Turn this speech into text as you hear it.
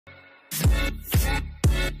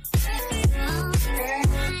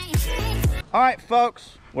All right,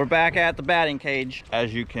 folks, we're back at the batting cage,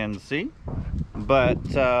 as you can see. But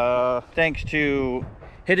thanks to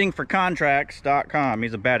hittingforcontracts.com,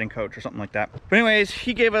 he's a batting coach or something like that. But anyways,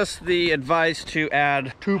 he gave us the advice to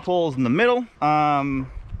add 2 poles in the middle to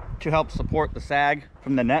help support the sag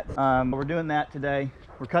from the net. We're doing that today.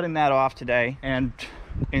 We're cutting that off today and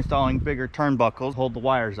installing bigger turnbuckles to hold the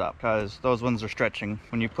wires up, because those ones are stretching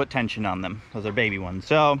when you put tension on them. Those are baby ones.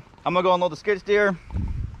 So I'm gonna go unload the skid steer.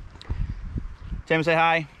 Tim, say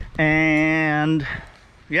hi. And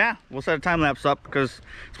yeah, we'll set a time lapse up because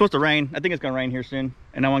it's supposed to rain. I think it's gonna rain here soon,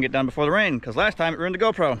 and I want to get done before the rain because last time it ruined the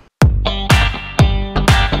GoPro.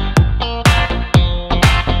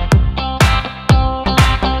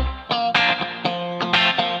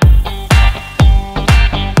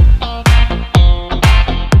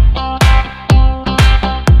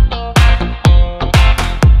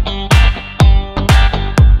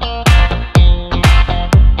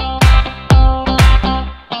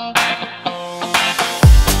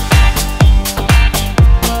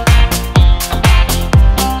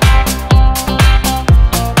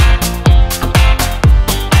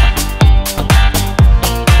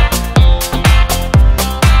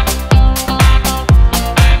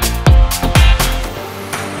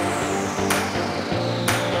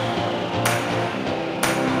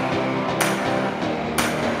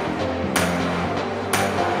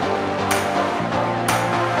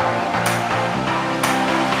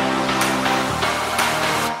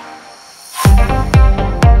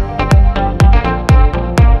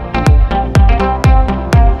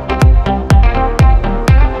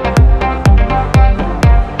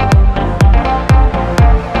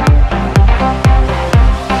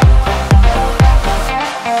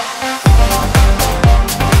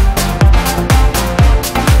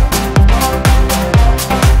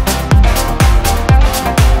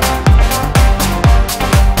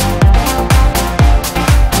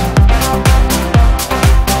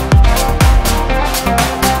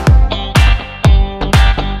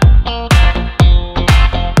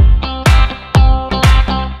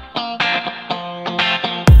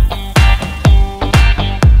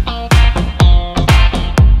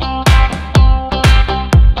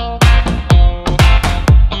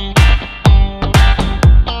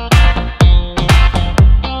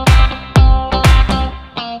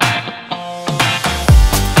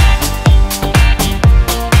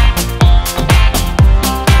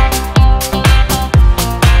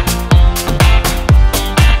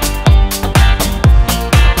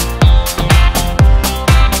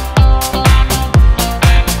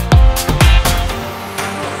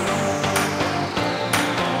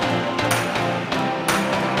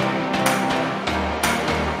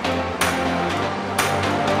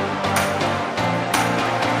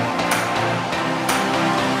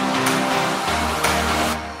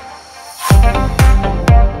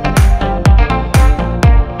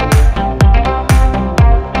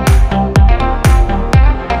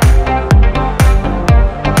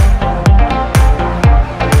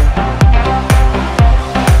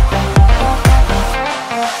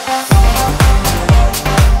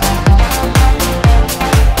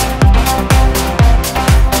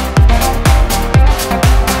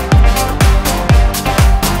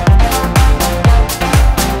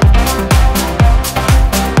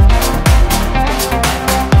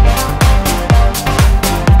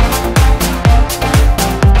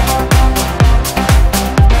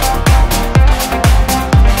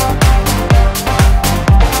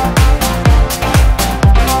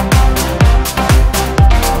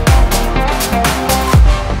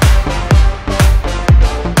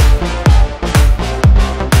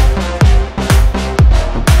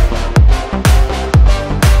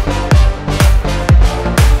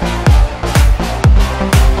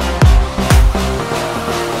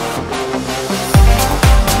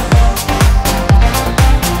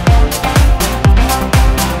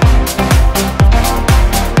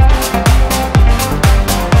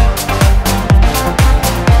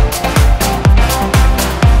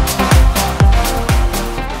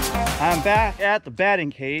 Back at the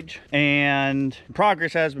batting cage and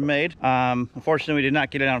progress has been made. Unfortunately, we did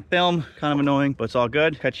not get it on film. Kind of annoying, but it's all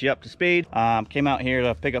good. Catch you up to speed. Came out here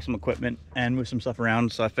to pick up some equipment and move some stuff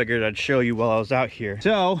around, so I figured I'd show you while I was out here.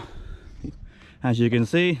 So, as you can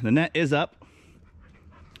see, the net is up.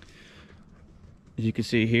 As you can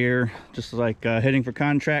see here, just like Hitting for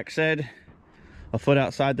Contract said, a foot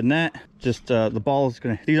outside the net. Just the ball is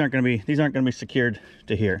gonna, these aren't gonna be secured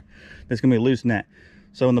to here. This is gonna be a loose net.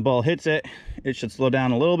 So when the ball hits it, it should slow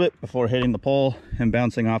down a little bit before hitting the pole and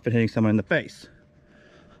bouncing off and hitting someone in the face,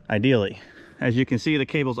 ideally. As you can see, the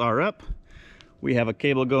cables are up. We have a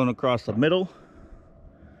cable going across the middle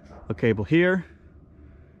a cable here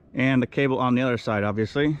and a cable on the other side,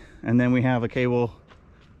 obviously. And then we have a cable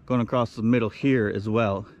going across the middle here as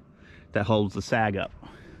well that holds the sag up.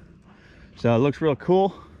 So it looks real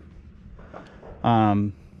cool.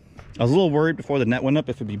 I was a little worried before the net went up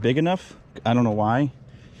if it'd be big enough. I don't know why.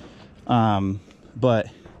 But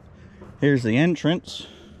here's the entrance.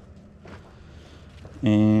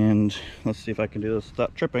 And let's see if I can do this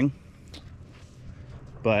without tripping.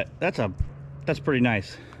 But that's pretty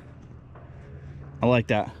nice. I like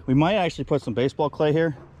that. We might actually put some baseball clay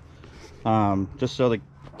here, just so the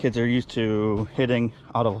kids are used to hitting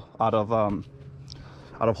out of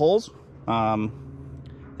holes.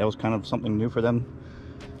 That was kind of something new for them,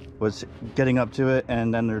 was getting up to it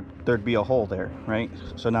and then there'd be a hole there, right?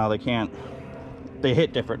 So now they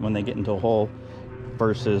hit different when they get into a hole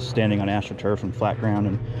versus standing on AstroTurf and flat ground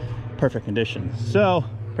and perfect conditions. So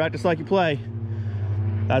practice like you play.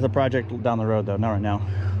 That's a project down the road though, not right now.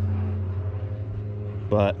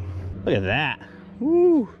 But look at that.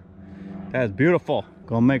 Woo! That is beautiful.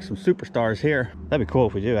 Gonna make some superstars here. That'd be cool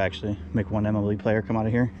if we do actually make one MLB player come out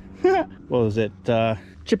of here. What was it?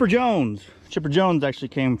 Chipper Jones. Chipper Jones actually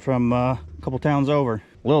came from a couple towns over.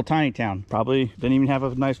 A little tiny town. Probably didn't even have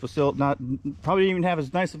a nice facility. Probably didn't even have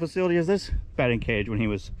as nice a facility as this batting cage when he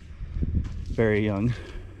was very young.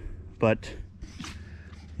 But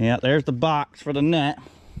yeah, there's the box for the net.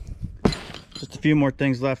 Just a few more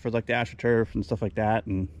things left for like the AstroTurf and stuff like that,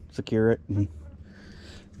 and secure it, and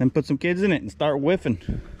then put some kids in it and start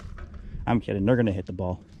whiffing. I'm kidding, they're gonna hit the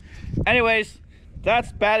ball. Anyways,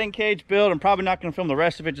 that's batting cage build. I'm probably not gonna film the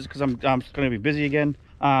rest of it just because I'm gonna be busy again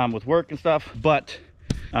with work and stuff. But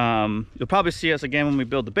you'll probably see us again when we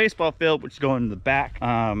build the baseball field, which is going in the back,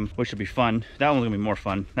 which should be fun. That one's gonna be more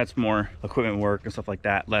fun. That's more equipment work and stuff like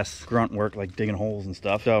that, less grunt work like digging holes and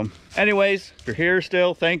stuff. So anyways, if you're here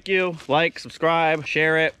still, thank you. Like, subscribe,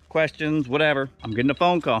 share it, questions, whatever. I'm getting a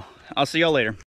phone call. I'll see y'all later.